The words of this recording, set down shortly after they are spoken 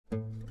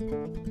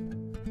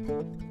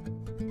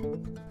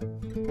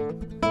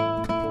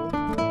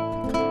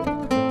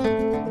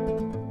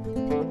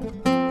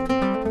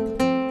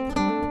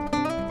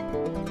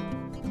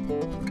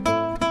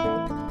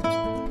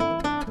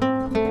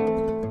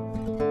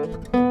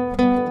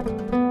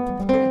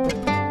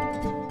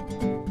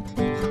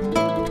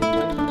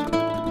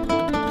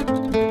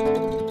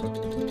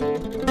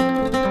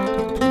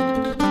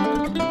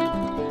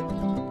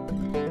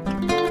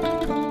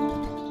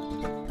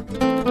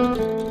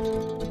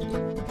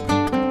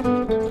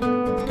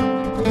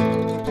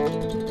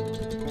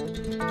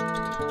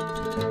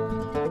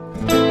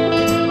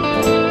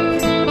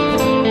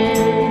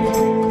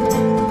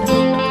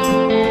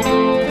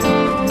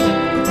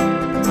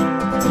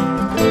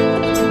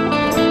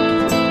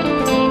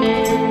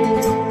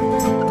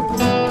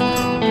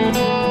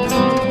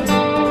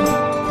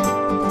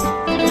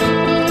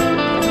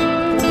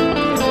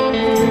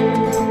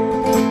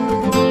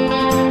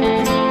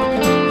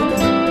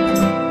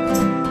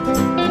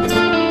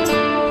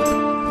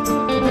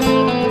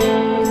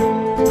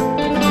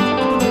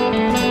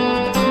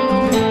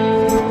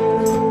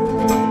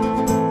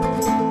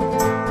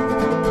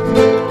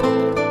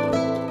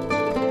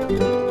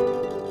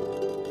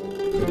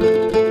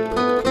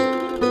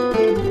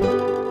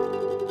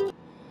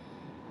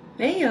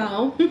Hey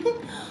y'all.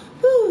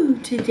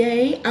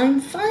 Today I'm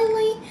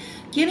finally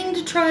getting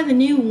to try the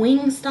new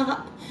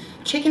Wingstop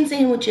chicken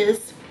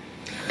sandwiches.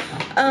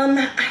 I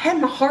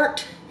had my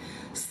heart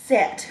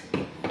set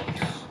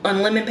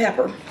on lemon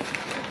pepper.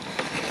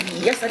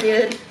 Yes, I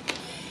did.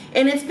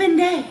 And it's been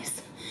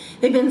days.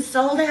 They've been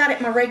sold out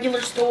at my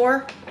regular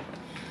store.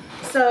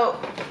 So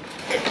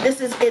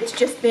it's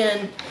just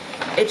been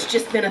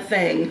a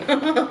thing.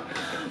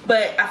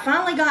 But I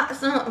finally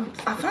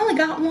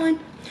got one.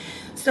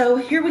 So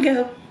here we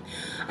go.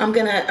 I'm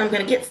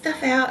gonna get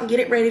stuff out and get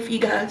it ready for you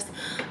guys.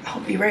 I'll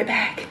be right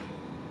back.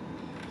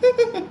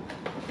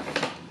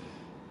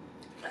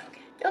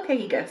 Okay,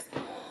 you guys.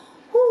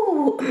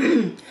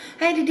 Whew.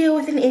 I had to deal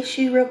with an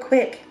issue real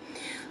quick.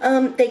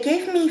 They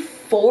gave me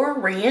 4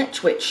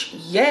 ranch, which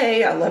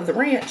yay, I love the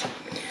ranch.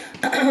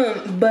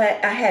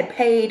 But I had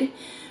paid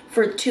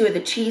for 2 of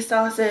the cheese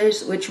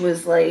sauces, which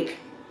was like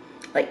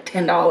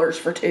 $10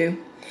 for 2.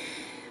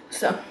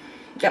 So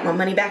got my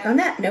money back on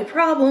that, no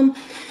problem.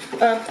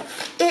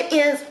 It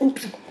is,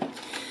 oops,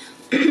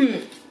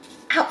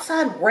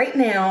 outside right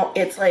now,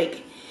 it's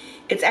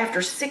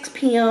after 6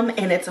 p.m.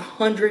 and it's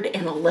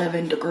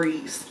 111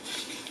 degrees.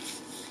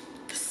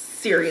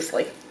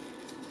 Seriously.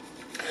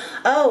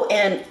 Oh,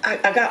 and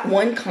I got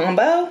one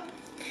combo.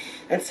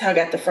 That's how I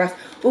got the fries.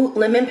 Ooh,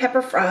 lemon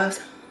pepper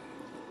fries.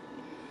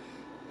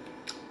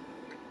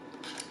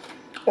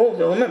 Oh,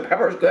 the lemon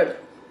pepper is good.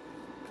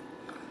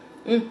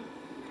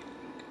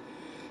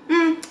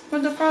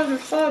 But the fries are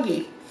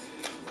soggy.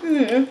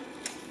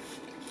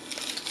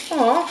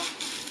 Aw.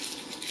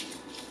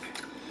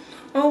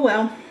 Oh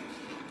well.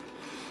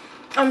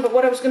 But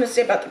what I was gonna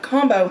say about the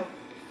combo,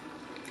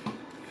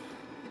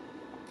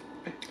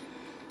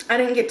 I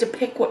didn't get to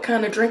pick what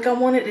kind of drink I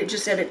wanted. It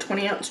just said a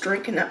 20-ounce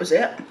drink and that was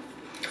it.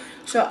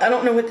 So I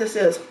don't know what this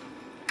is.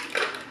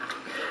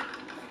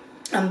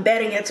 I'm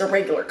betting it's a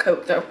regular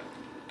Coke though.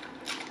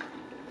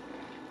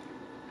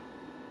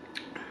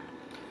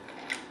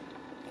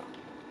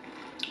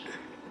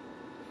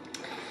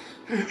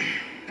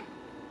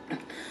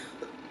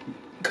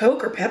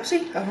 Coke or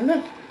Pepsi? I don't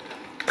know.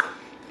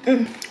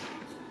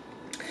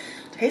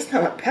 Tastes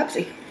kind of like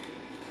Pepsi.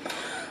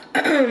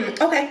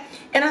 Okay,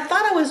 and I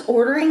thought I was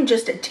ordering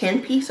just a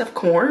 10-piece of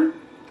corn.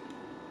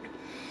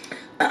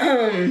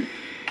 And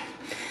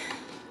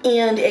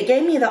it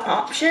gave me the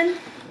option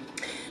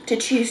to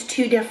choose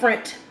 2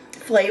 different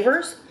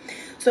flavors.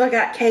 So I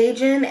got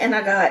Cajun and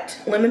I got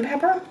lemon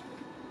pepper.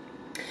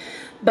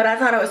 But I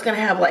thought I was going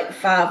to have like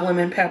 5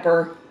 lemon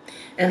pepper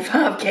and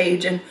 5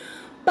 Cajun.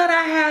 But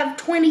I have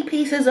 20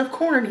 pieces of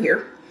corn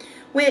here,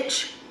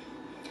 which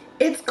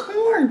it's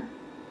corn.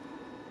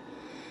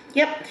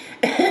 Yep.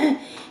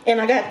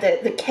 And I got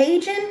the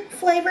Cajun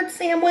flavored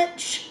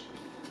sandwich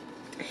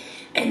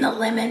and the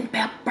lemon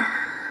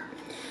pepper.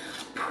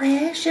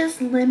 Precious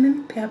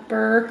lemon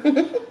pepper.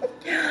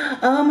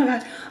 Oh my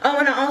god. Oh,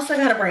 and I also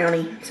got a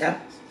brownie. So,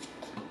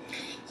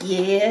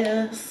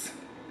 yes.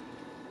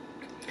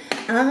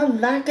 I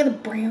like the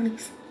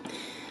brownies.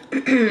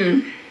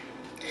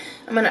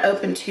 I'm going to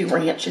open 2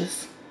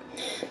 ranches.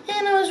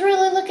 And I was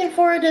really looking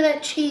forward to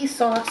that cheese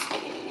sauce.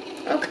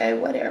 Okay,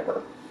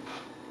 whatever.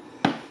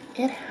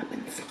 It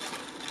happens.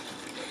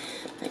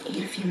 I'm going to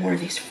eat a few more of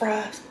these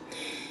fries.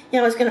 Yeah,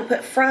 I was going to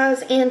put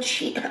fries and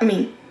cheese.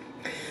 I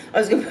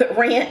was going to put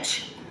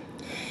ranch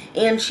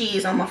and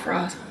cheese on my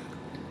fries.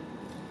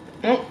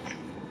 Oh.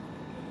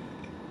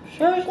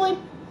 Seriously?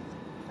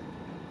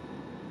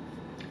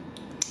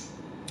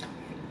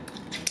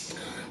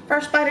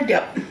 First bite of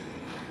dip.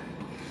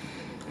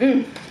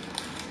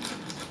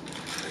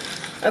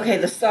 Okay,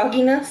 the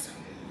sogginess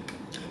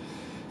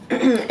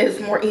is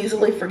more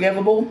easily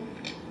forgivable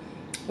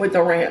with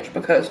the ranch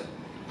because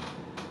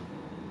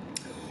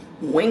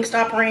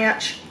Wingstop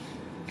ranch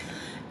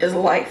is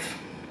life.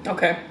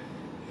 Okay.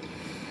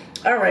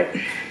 All right.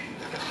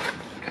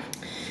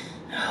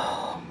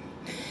 Oh,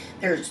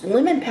 there's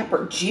lemon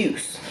pepper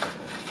juice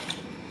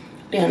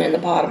down in the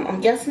bottom.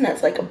 I'm guessing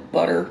that's like a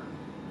butter.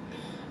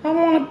 I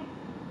want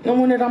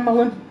it on my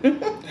lemon.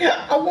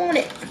 I want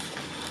it.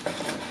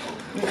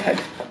 Okay.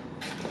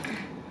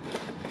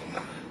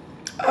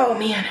 Oh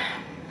man.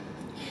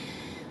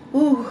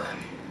 Ooh.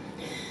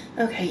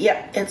 Okay,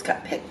 yep, it's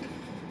got pick.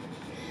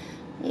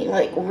 You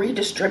like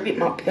redistribute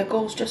my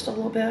pickles just a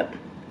little bit.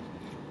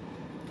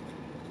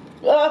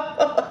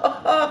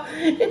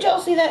 Did y'all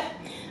see that?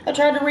 I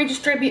tried to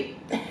redistribute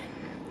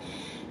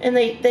and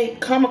they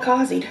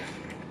kamikazed.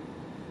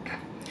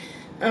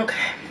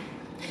 Okay.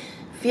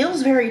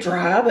 Feels very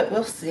dry, but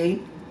we'll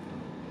see.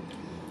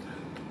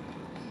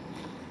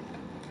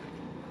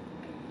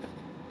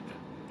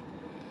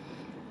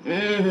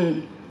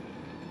 Mmm.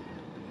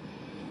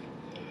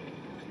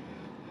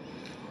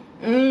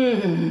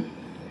 Mmm.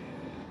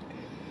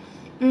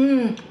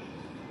 Mmm.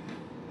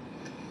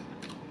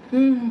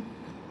 Mmm.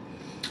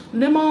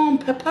 Lemon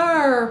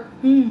pepper.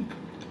 Mmm.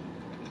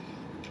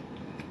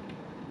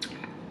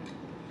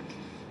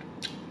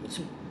 It's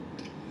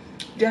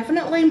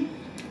definitely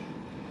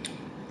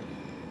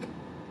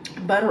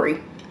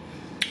buttery,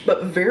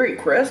 but very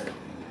crisp.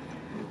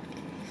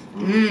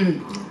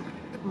 Mmm.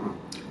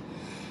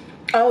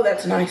 Oh,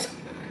 that's nice.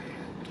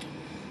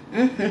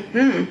 Mm-hmm.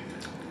 Mmm.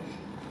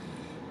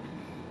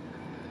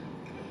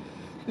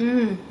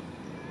 Mmm.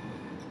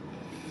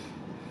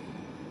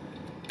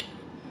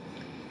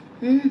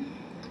 Mm.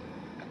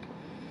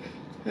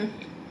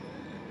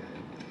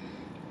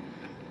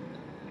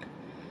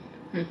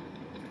 Mm.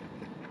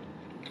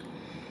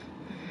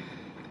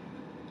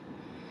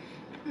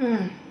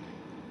 Mm.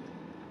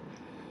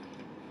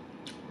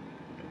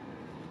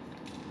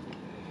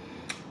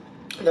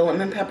 The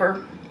lemon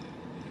pepper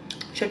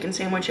chicken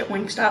sandwich at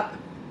Wingstop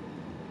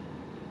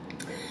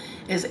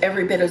is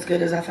every bit as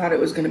good as I thought it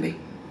was going to be.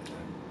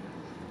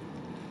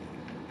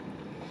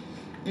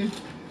 Mm.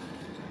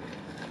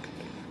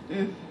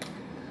 Mm.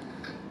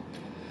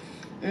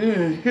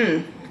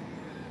 Mm-hmm.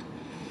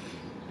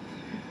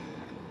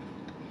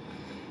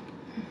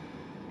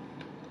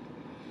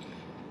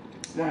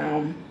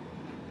 Wow.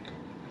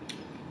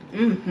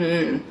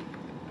 Mm-hmm.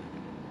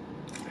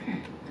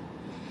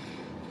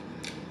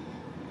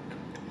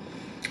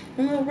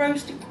 A little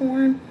roasted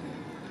corn.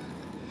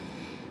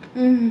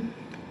 Mmm.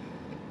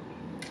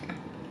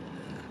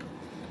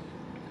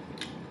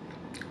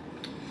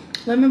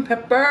 Lemon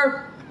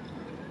pepper.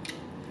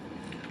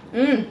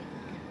 Mmm.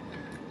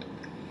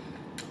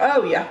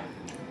 Oh yeah.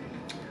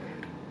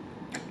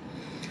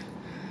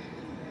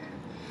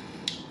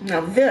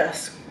 Now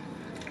this,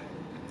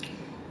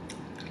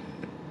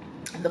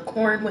 the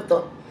corn with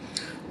the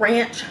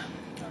ranch.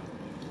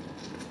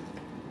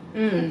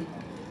 Mmm.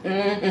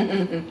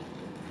 Mm-hmm.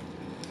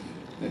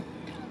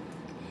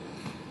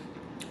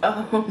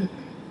 Oh.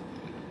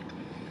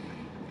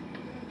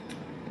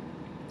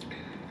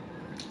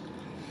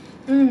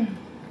 Mmm.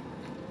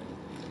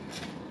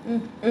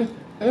 Mm, mm,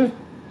 mm.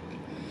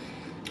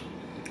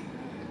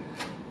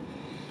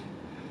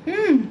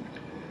 Mmm.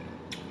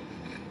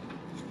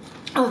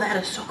 Oh, that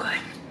is so good.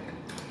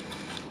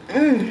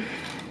 Mmm.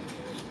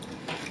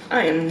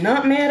 I am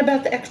not mad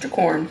about the extra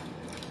corn.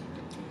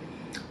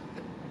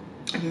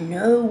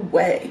 No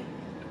way.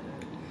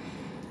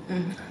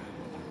 Mmm.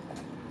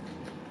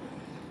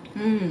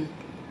 Mmm.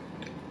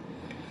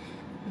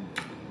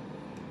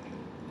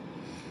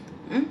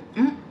 Mm,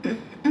 mm, mm,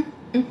 mm,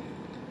 mm.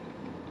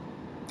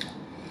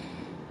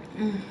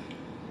 Mm.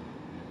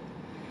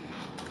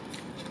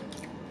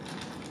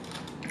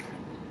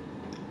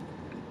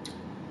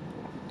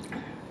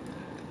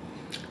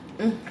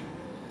 Mm.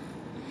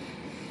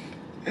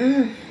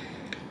 Mm.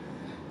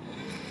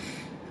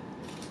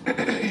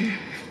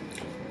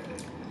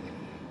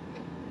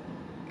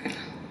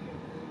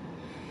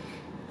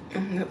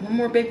 Get one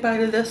more big bite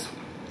of this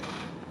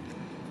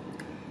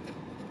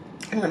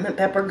lemon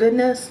pepper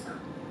goodness.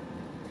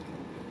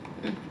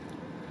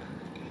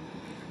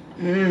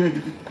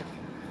 Mmm.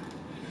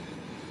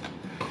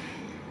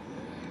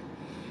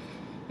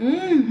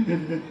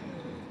 Mmm.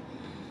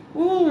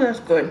 Ooh, that's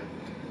good.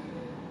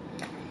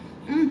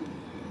 Mmm.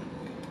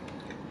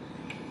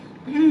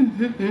 Mmm.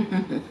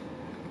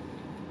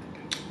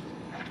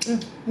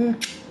 Mmm.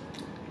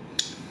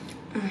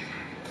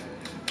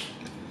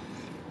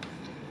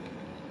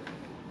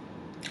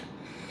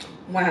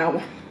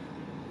 Wow.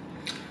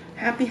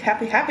 Happy,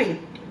 happy, happy.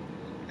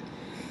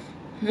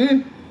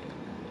 Mmm.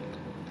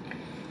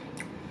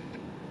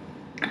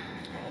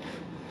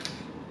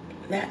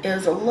 That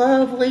is a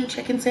lovely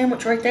chicken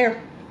sandwich right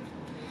there.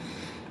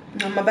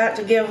 I'm about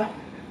to give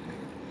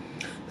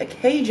the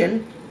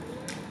Cajun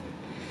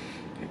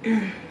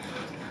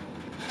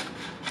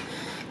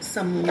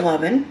some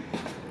loving.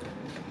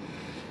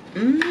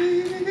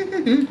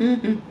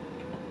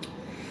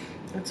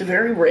 It's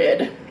very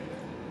red.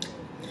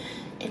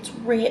 It's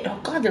red. Oh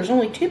God, there's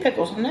only 2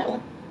 pickles on that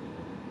one.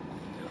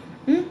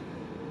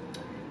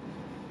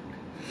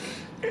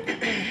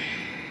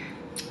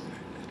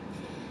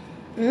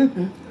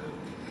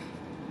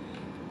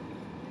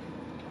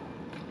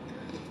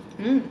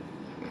 Mmm.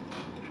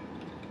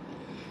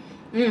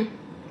 Mmm.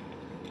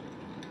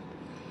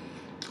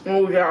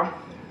 Oh yeah.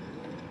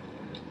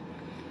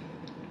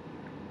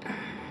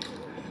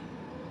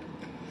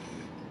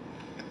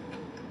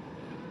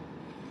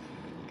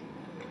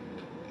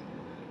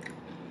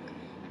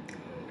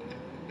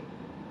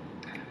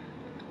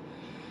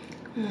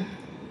 Mm.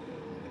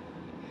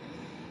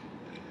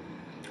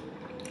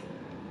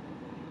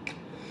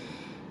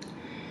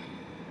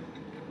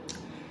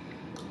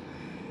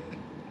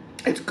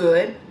 It's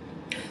good.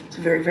 It's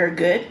very, very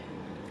good.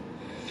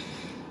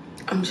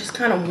 I'm just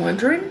kind of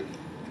wondering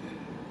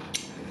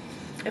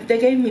if they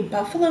gave me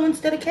buffalo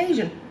instead of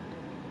Cajun.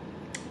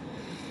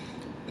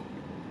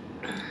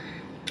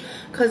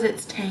 Because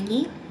it's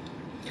tangy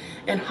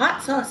and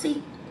hot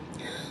saucy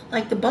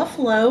like the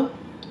buffalo,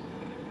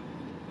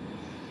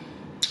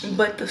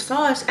 but the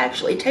sauce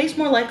actually tastes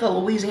more like a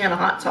Louisiana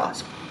hot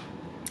sauce.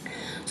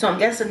 So I'm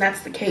guessing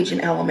that's the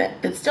Cajun element.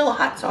 It's still a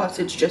hot sauce,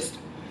 it's just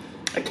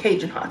a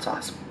Cajun hot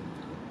sauce.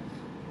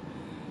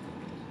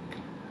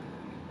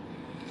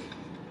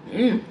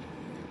 Mmm.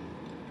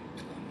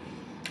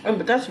 Oh,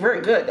 but that's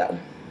very good though.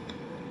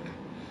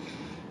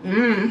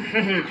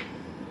 Mmm.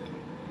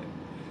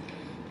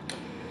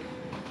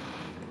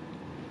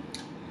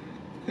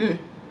 Mmm.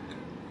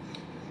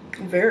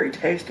 Very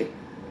tasty.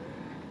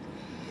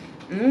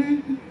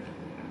 Mmm.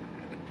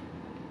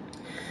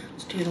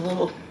 Let's do the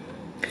little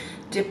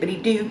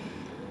dippity do.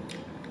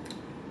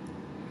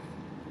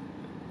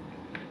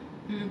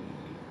 Mmm.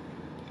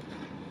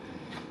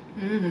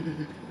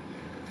 Mmm.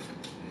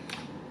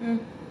 Mmm.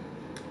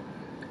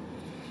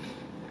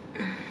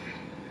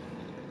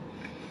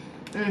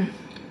 Mmm.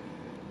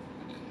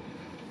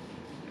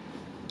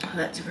 Oh,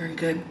 that's very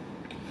good.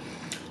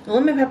 The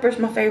lemon pepper is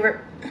my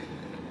favorite.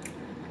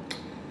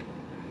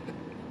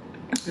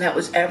 That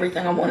was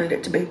everything I wanted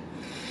it to be.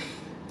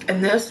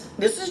 And this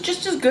is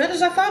just as good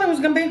as I thought it was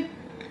gonna be.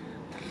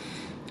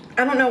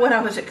 I don't know what I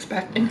was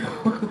expecting.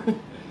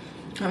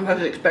 I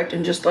was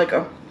expecting just like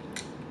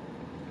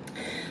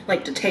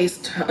to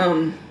taste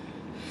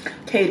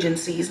Cajun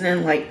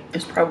seasoning, like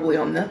it's probably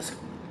on this.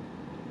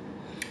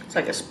 It's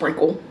like a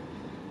sprinkle.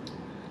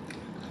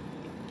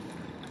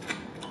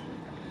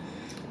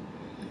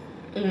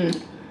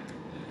 Mmm.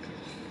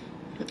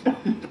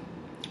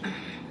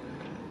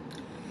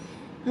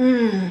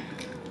 Mmm.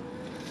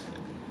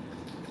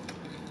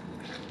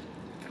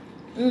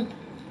 Mmm.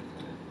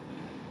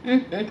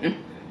 Mmm. Mmm.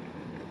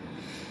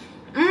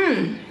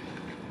 Mmm.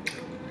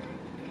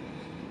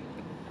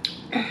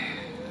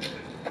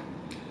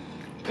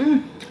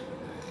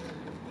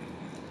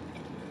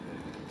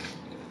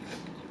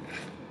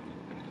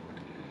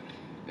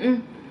 Mmm.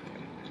 Mmm.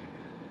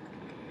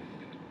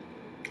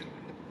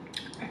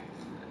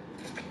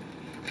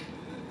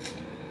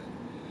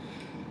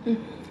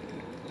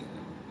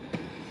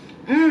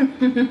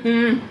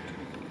 Mmm.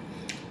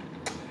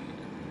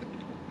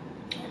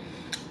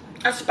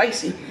 That's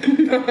spicy.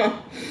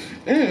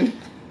 Mmm.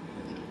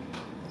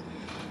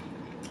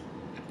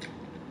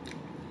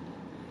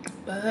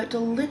 But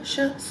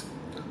delicious.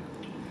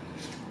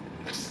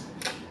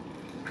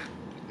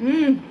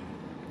 Mmm.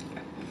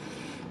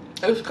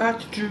 It's got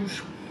the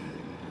juice.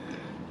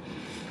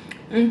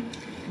 Mmm.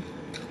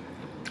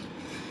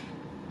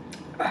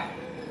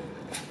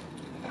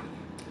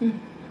 Mmm.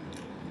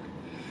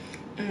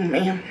 Mm,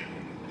 man.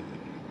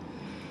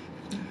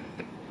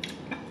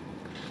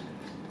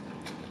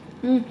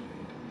 Mmm.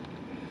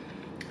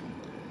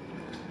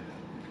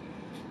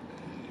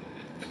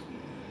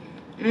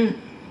 Mmm.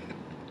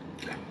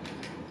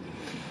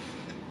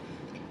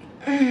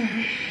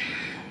 Mmm.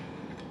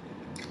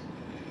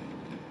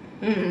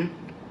 Mmm.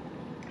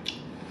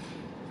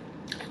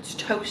 It's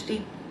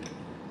toasty,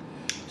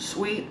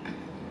 sweet,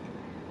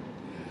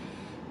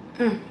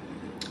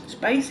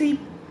 spicy.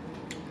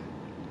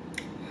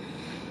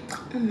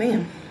 Oh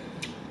man,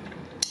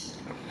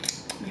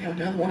 let me have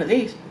another one of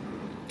these.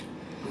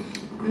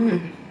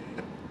 Mmm.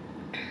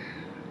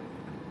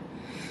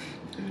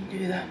 Let me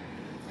do the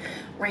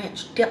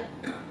ranch dip.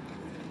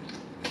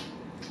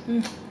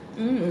 Mmm.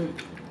 Mmm.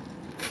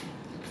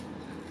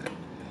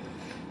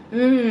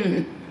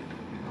 Mmm.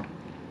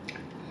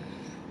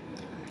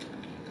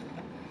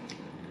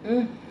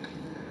 Mmm.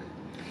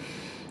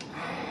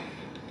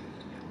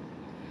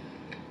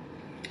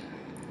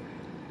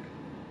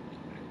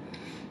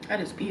 That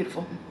is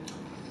beautiful.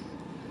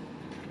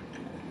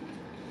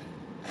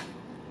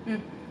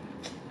 Mmm.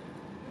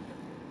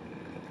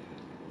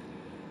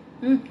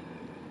 Mmm.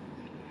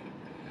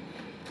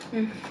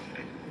 Mmm.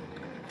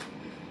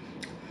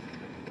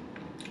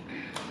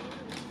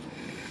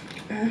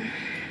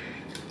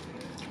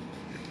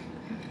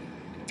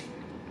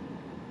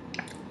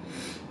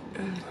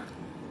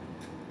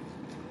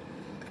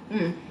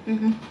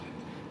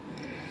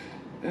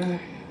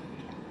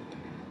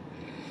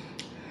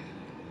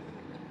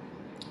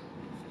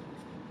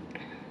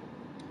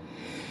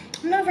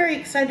 I'm not very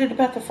excited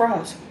about the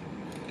fries.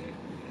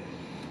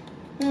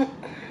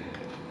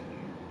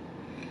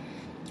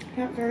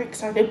 Not very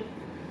excited.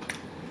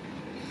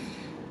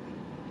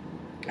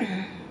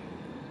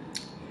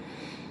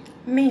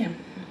 Man.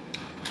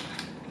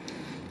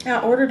 I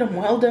ordered them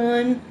well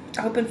done,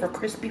 hoping for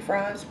crispy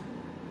fries.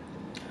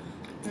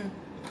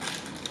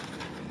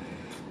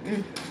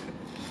 And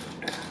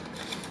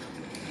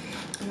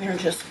they're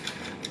just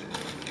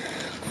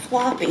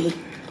floppy.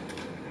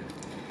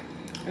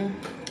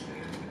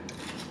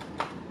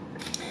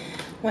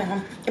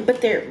 Well,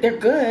 but they're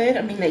good.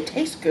 I mean, they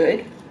taste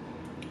good.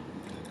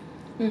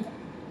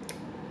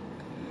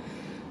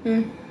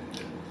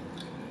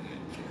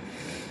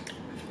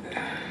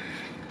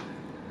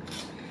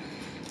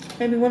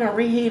 Maybe when I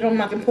reheat them,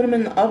 I can put them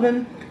in the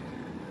oven.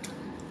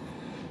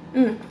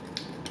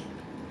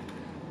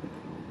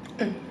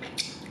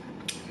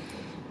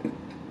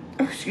 Oh,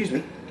 excuse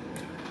me.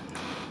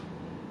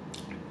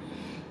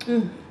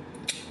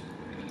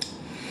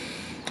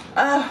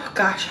 Oh,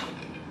 gosh.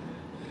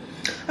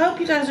 I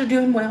hope you guys are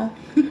doing well.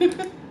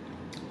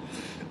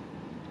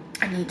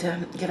 I need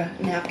to get a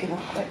napkin real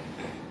quick.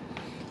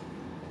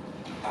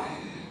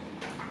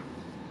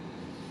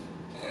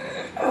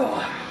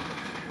 Oh.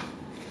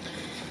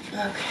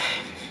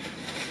 Okay.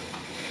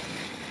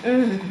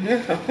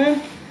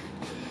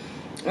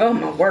 Oh,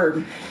 my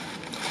word.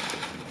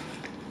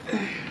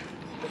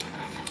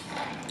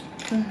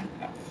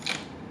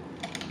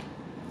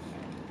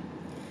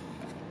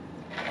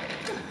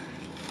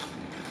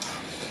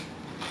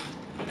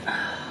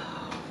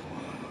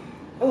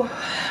 Oh.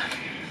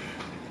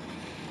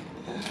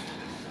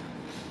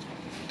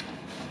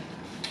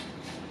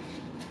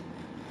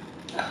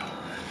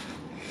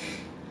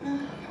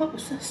 What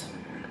was this?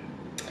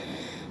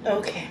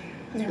 Okay,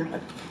 never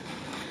mind.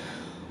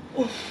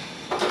 Oh,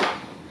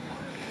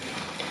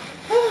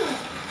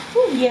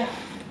 oh yeah.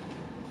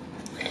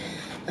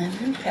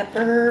 Lemon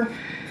pepper.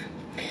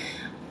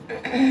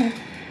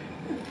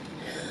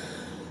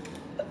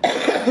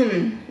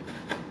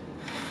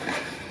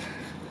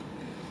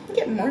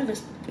 Get more of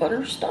this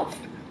butter stuff.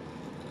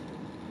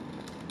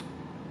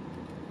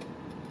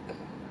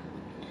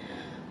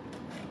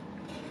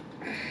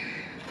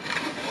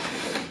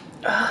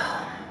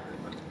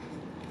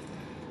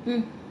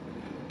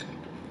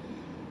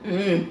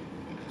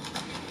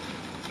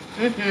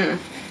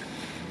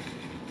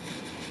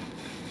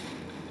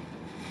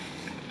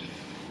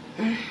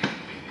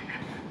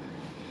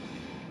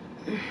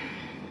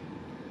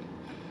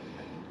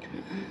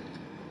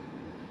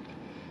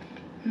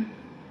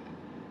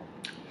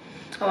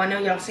 Oh, I know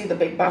y'all see the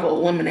big bottle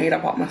of lemonade I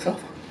bought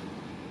myself.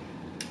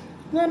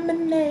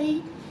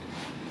 Lemonade.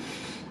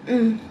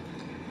 Oh.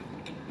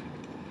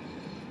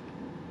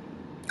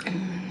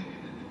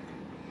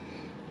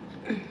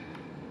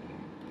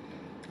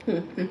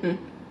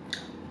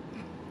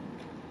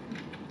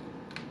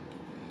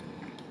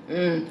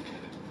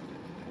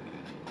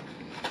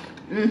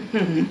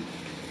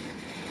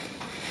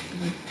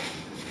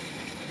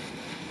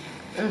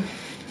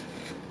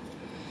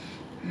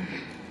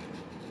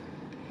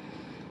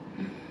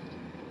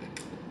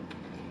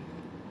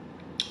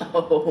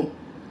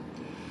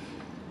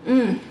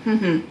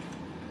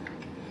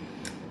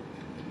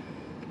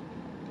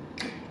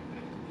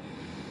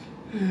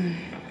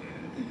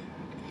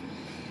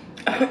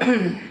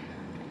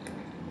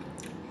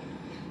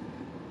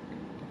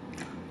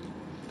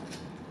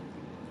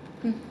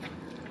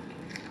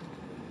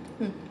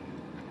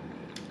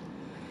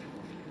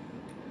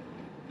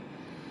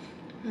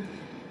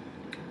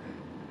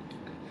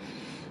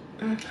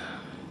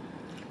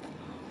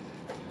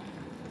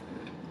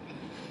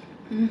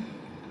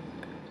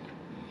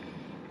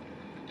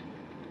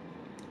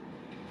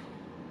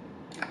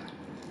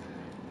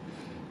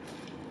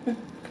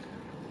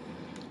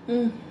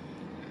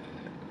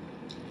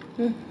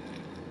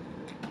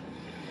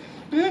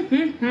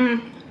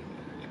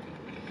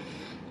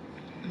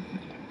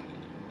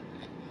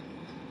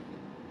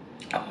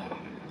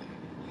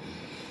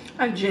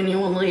 I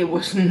genuinely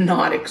was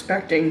not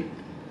expecting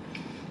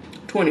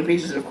 20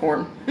 pieces of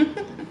corn.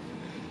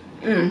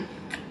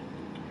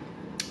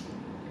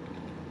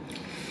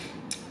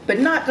 But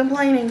not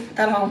complaining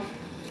at all.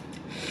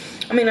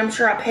 I mean, I'm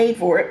sure I paid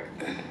for it.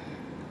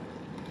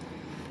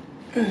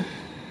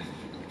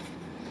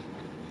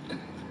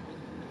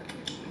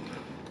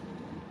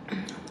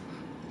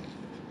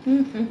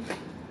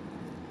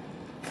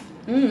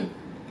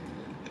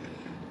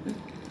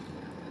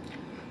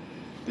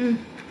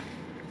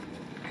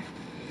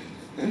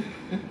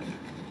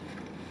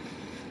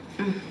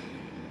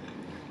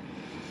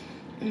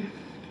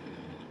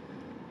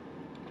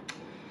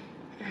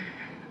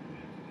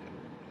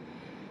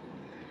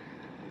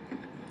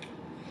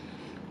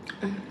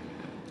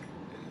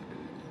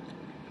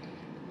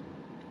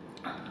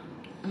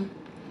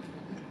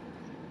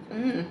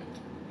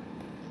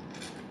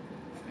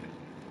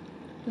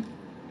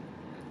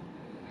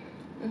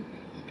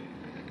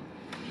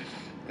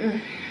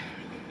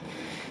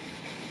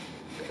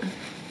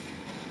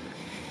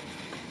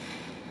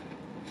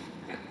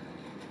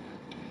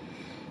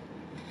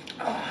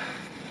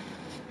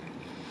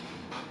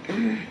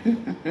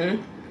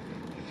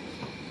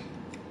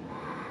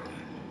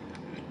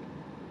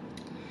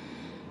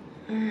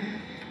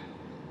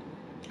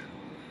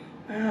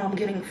 Wow, I'm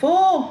getting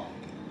full.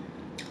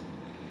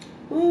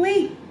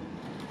 Ooh-wee.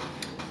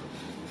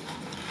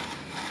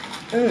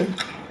 Mmm.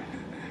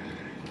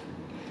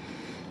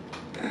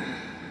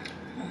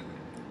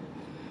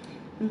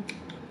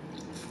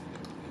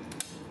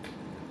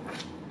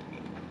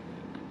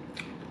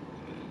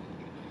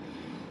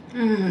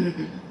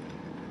 Mmm.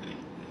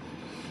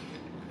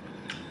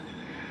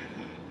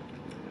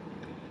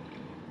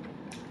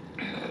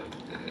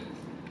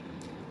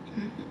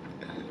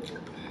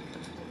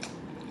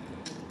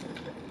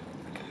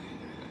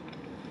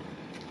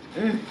 Mm.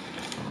 Mm.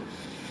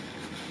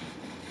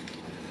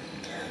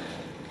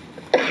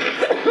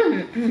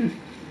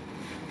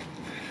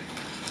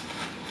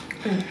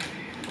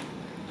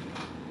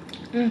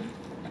 Mm.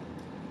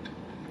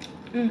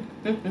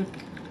 Mm.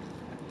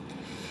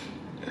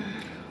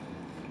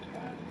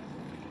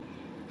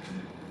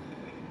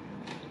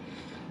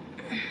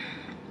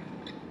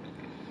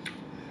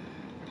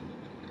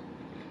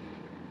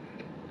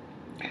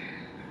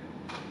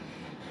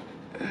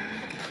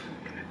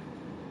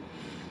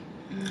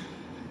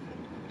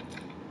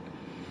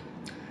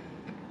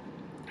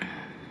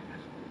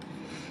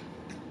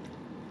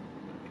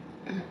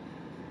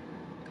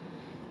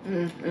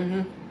 Mm.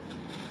 Mm-hmm.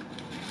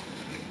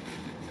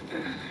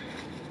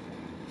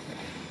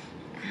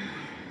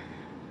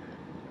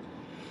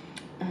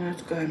 Oh,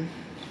 that's good.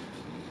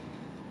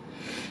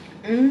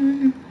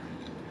 Mm.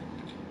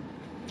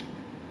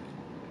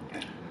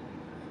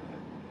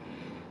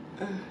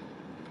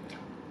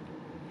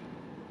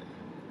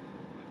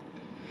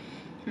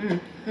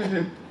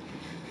 Mm-hmm.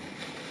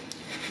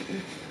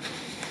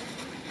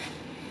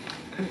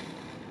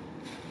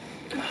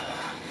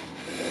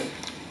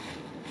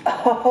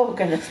 Oh,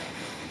 goodness.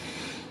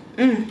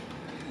 Mm.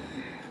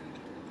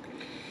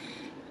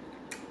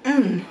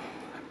 Mm.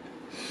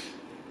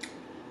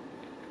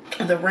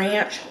 The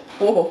ranch.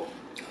 Oh,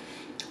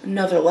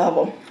 another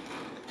level.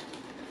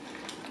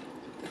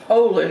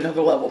 Totally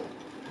another level.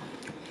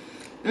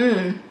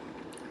 Mmm.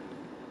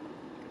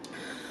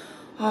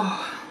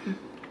 Oh.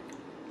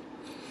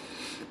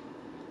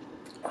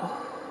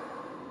 Oh.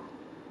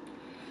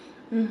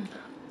 Mm.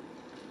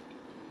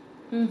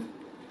 Mm.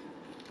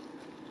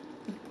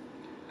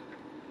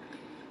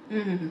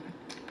 Mm.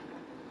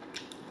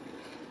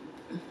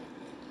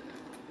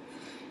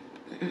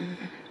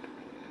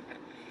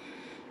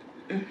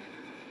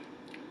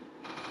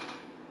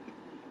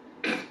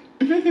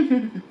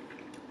 Mm.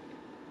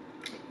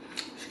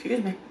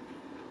 Excuse me.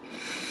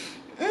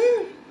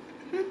 Mm.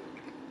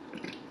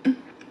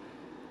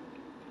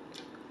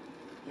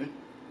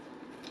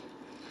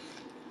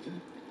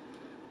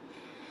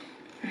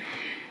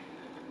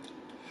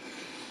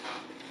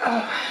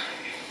 Oh.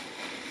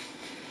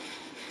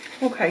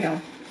 Okay,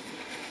 y'all.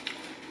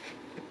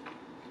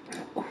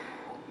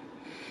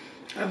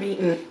 I've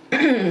eaten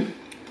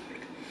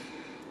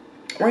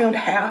around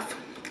half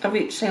of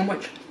each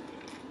sandwich.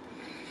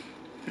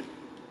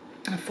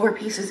 4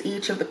 pieces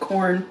each of the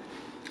corn.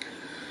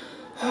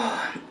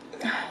 Oh,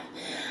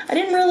 I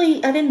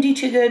didn't do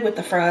too good with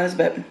the fries,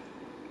 but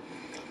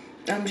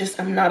I'm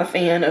not a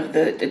fan of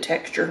the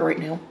texture right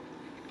now.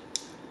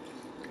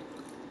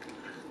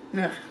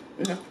 No,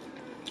 no.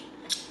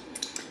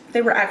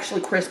 They were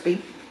actually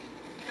crispy.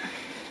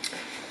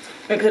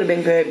 It could have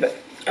been good, but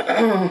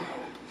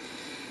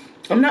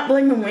I'm not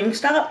blaming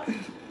Wingstop.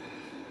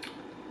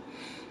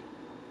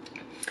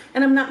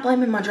 And I'm not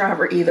blaming my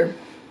driver either.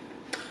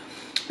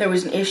 There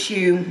was an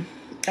issue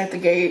at the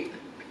gate.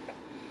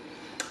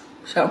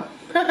 So,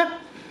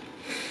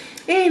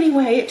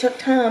 anyway, it took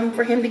time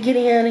for him to get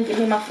in and give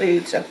me my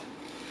food. So,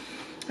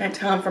 I had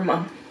time for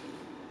my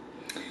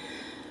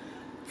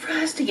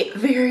fries to get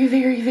very,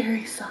 very,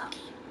 very soggy.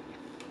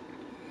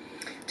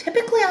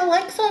 Typically, I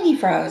like soggy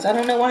fries. I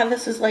don't know why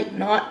this is like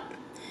not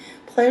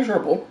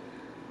pleasurable.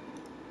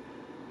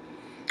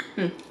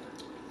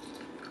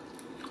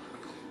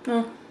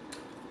 Oh.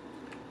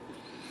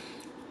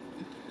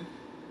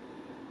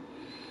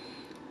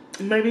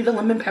 Maybe the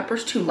lemon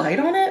pepper's too light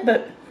on it,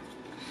 but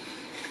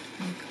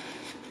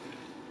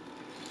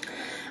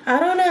I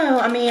don't know.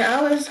 I mean,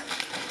 I was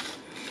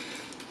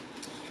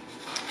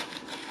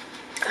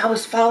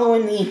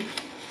following the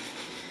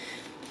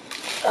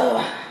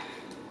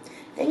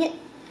dang it.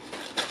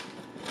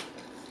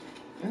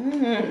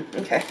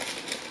 Okay.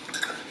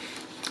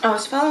 I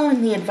was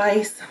following the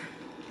advice,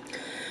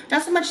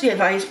 not so much the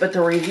advice, but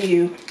the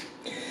review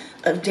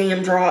of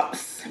Dame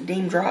Drops.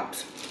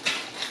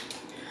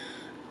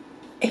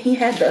 He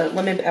had the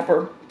lemon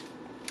pepper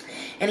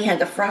and he had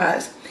the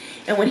fries.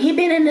 And when he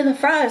bit into the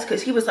fries,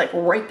 because he was like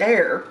right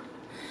there,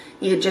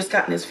 he had just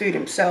gotten his food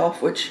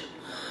himself, which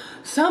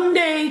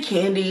someday,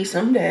 Candy,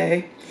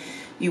 someday,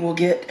 you will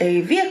get a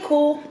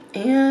vehicle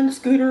and a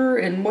scooter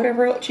and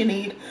whatever else you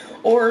need.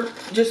 Or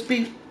just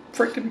be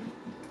freaking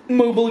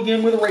mobile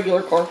again with a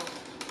regular car.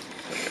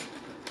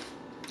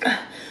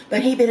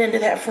 But he bit into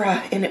that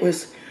fry and it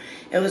was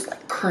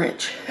like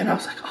crunch. And I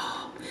was like,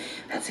 oh,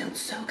 that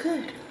sounds so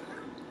good.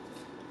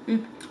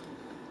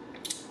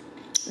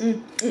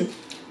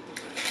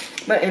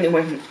 But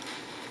anyway,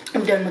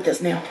 I'm done with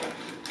this now.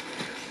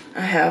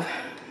 I have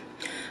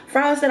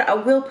fries that I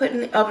will put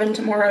in the oven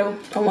tomorrow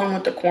along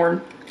with the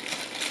corn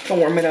to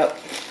warm it up.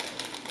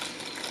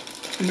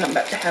 And I'm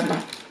about to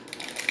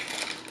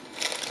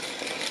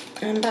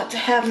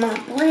have my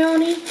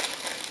brownie,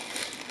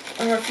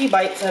 or a few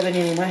bites of it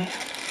anyway.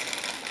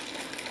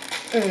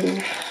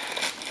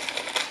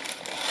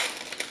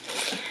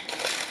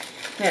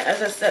 Yeah,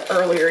 as I said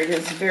earlier, it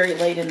is very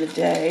late in the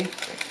day.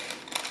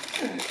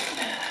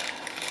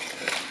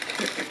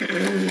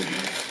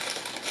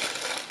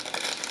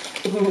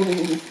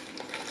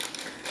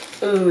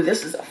 Ooh,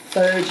 this is a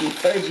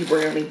fudgy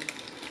brownie.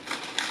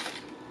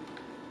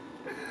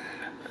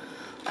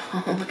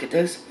 Oh, look at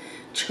those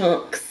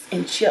chunks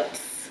and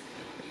chips.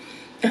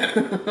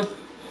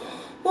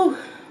 Ooh,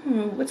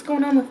 what's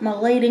going on with my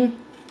lighting?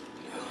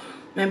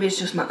 Maybe it's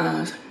just my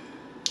eyes.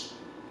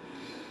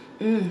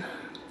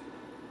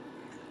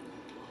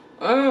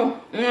 Oh,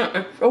 yeah,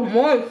 it's so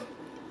moist.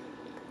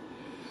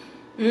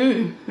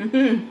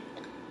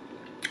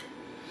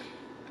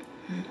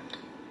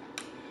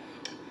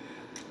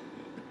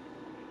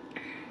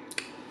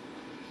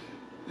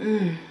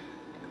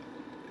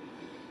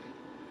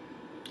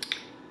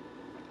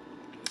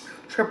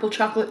 Triple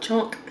chocolate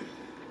chunk.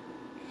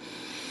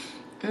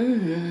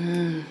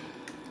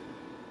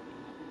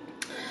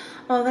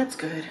 Oh, that's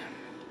good.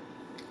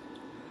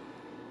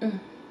 Oh.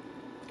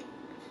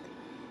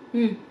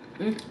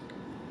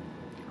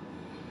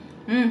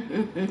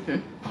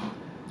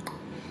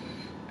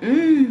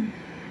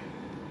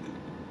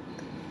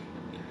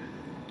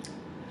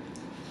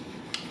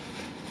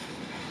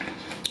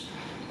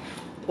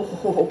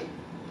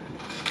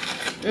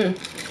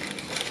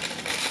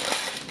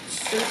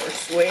 Super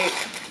sweet.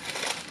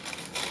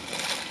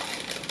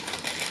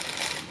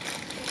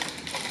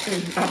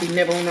 I'll be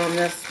nibbling on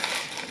this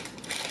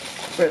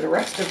for the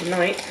rest of the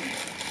night.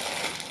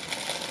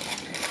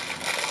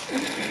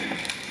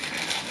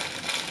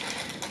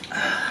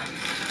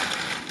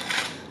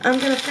 I'm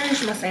gonna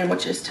finish my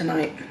sandwiches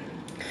tonight.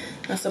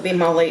 This will be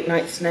my late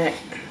night snack.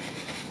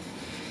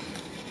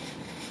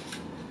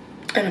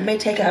 And I may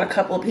take out a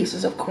couple of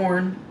pieces of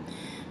corn.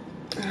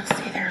 Let's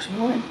see, there's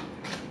one.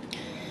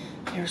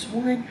 There's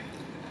one.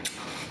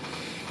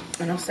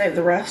 And I'll save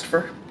the rest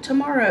for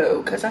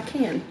tomorrow, because I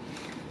can.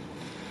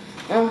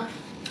 Well,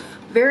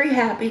 very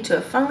happy to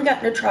have finally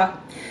gotten to try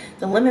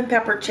the lemon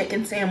pepper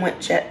chicken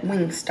sandwich at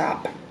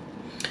Wingstop.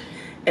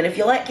 And if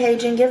you like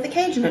Cajun, give the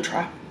Cajun a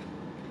try.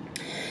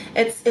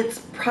 It's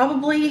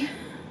probably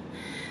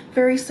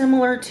very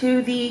similar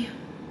to the...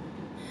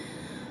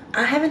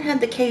 I haven't had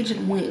the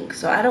Cajun wing,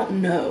 so I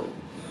don't know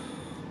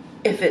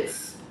if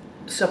it's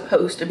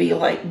supposed to be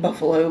like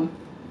buffalo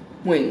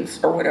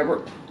wings or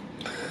whatever.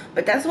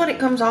 But that's what it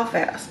comes off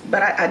as.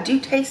 But I do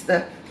taste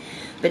the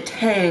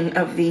tang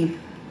of the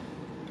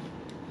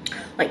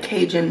like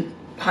Cajun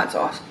hot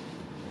sauce.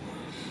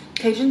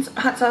 Cajun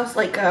hot sauce,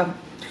 like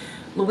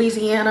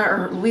Louisiana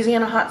or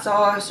Louisiana hot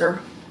sauce, or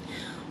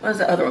what is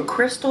the other one?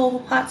 Crystal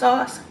hot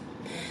sauce.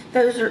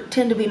 Those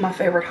tend to be my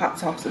favorite hot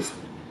sauces.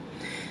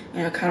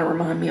 You know, kind of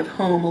remind me of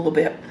home a little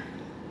bit.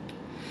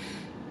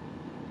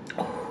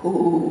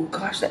 Oh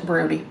gosh, that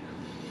brownie.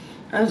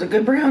 That was a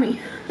good brownie.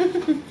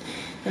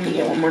 Let me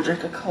get one more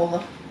drink of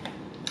cola.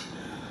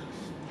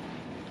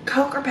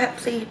 Coke or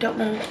Pepsi, don't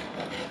know.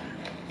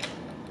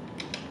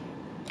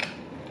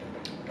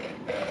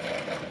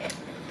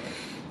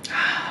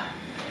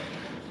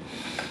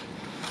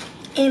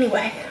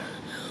 Anyway,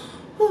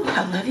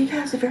 I love you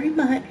guys very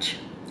much.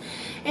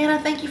 And I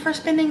thank you for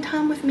spending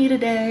time with me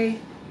today.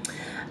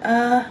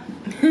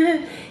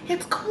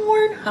 It's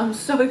corn. I'm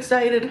so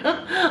excited.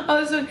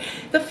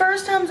 The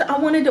first times I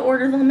wanted to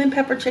order the lemon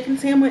pepper chicken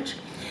sandwich,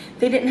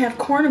 they didn't have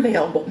corn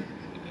available.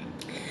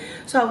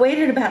 So I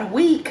waited about a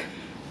week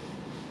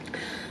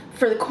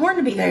for the corn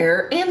to be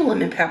there and the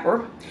lemon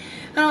pepper.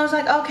 And I was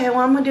like, okay, well,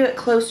 I'm gonna do it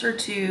closer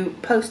to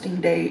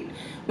posting date,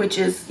 which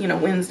is, you know,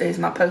 Wednesday's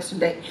my posting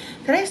date.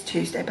 Today's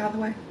Tuesday, by the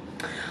way.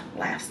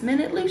 Last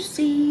minute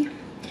Lucy.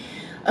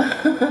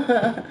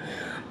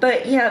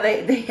 But yeah,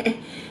 they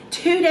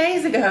 2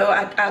 days ago,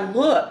 I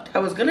looked. I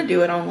was gonna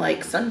do it on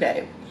like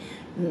Sunday.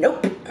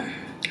 Nope.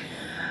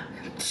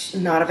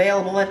 Not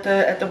available at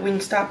the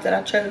Wingstop that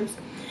I chose.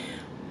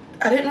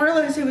 I didn't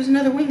realize there was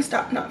another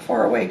Wingstop not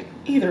far away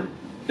either.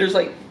 There's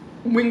like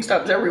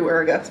Wingstops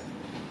everywhere, I guess,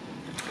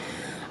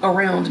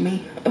 around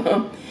me.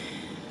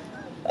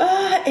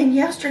 And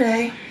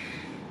yesterday,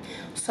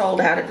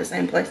 sold out at the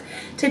same place.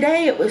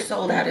 Today it was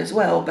sold out as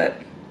well, but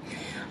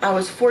I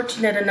was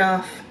fortunate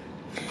enough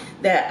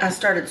that I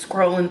started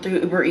scrolling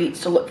through Uber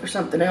Eats to look for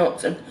something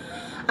else, and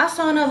I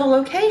saw another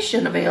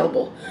location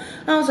available.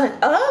 And I was like,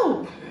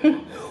 oh,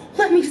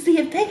 let me see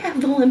if they have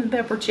the lemon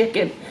pepper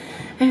chicken.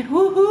 And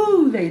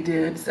woohoo, they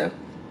did. So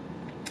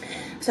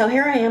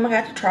here I am. I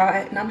got to try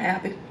it, and I'm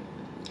happy.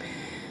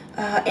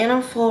 And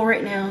I'm full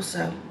right now,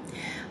 so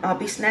I'll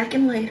be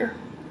snacking later.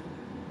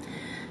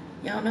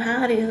 Y'all know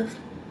how it is.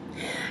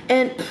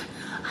 And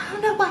I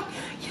don't know why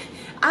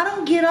I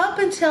don't get up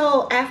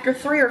until after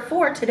 3 or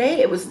 4.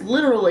 Today it was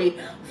literally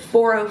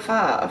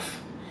 4:05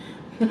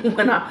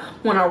 when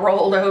I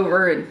rolled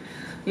over and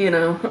you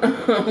know,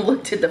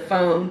 looked at the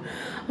phone.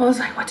 I was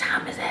like, what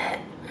time is it?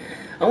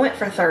 I went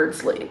for third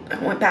sleep. I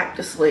went back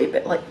to sleep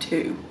at like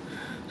 2.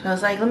 So I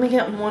was like, let me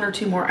get 1 or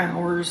 2 more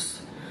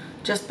hours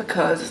just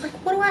because. It's like,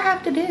 what do I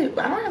have to do?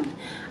 I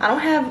don't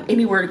have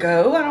anywhere to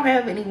go. I don't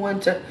have anyone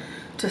to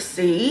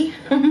see.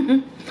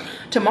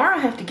 Tomorrow I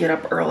have to get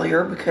up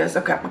earlier because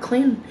I've got my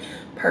clean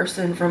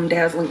person from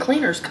Dazzling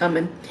Cleaners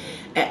coming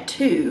at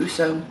 2.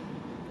 So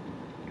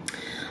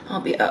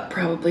I'll be up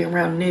probably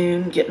around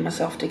noon getting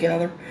myself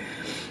together.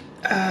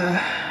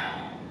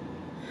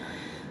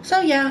 So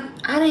yeah,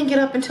 I didn't get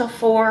up until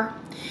 4,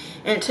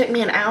 and it took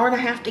me an hour and a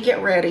half to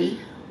get ready.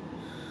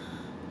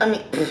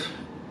 It's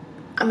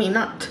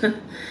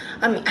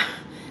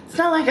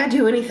not like I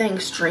do anything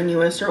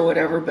strenuous or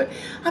whatever, but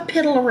I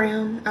piddle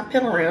around.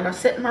 I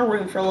sit in my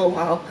room for a little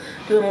while,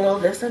 doing a little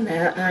this and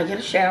that, and I get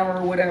a shower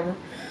or whatever,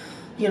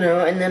 you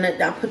know, and then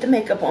I put the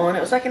makeup on.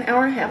 It was like an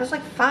hour and a half. It was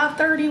like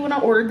 5:30 when I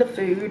ordered the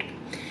food,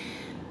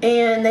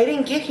 and they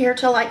didn't get here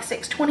till like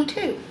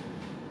 6:22.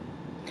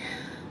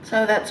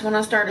 So that's when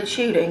I started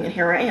shooting, and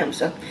here I am.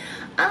 So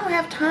I don't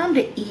have time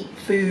to eat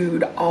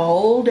food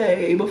all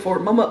day before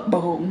my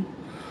mukbang.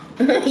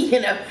 You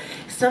know,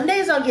 some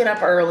days I'll get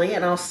up early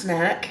and I'll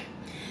snack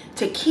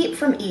to keep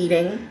from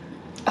eating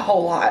a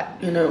whole lot,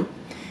 you know,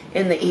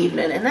 in the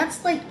evening. And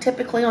that's like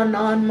typically on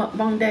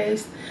non-mukbang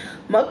days.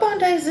 Mukbang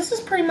days, this is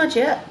pretty much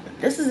it.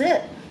 This is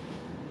it.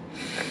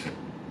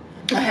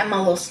 I have my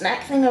little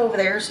snack thing over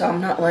there, so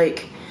I'm not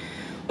like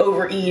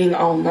overeating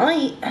all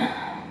night.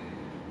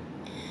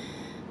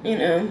 You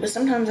know, but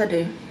sometimes I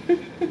do.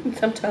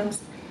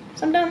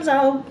 Sometimes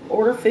I'll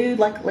order food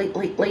like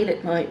late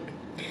at night.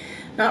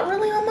 Not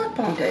really on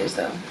mukbang days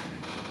though.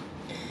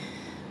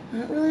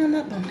 Not really on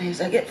mukbang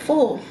days. I get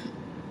full,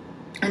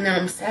 and then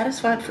I'm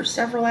satisfied for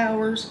several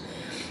hours,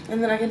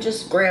 and then I can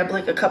just grab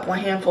like a couple of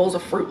handfuls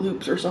of Fruit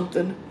Loops or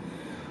something,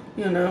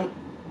 you know,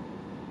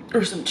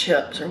 or some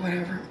chips or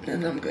whatever,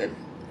 and I'm good.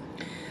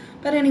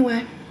 But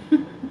anyway,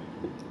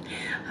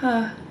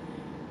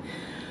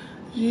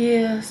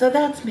 yeah, so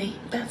that's me.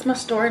 That's my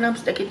story, and I'm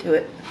sticking to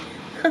it.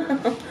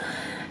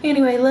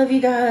 Anyway, love you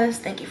guys.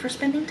 Thank you for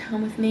spending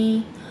time with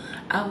me.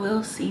 I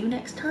will see you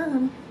next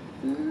time.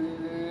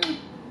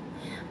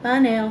 Bye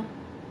now.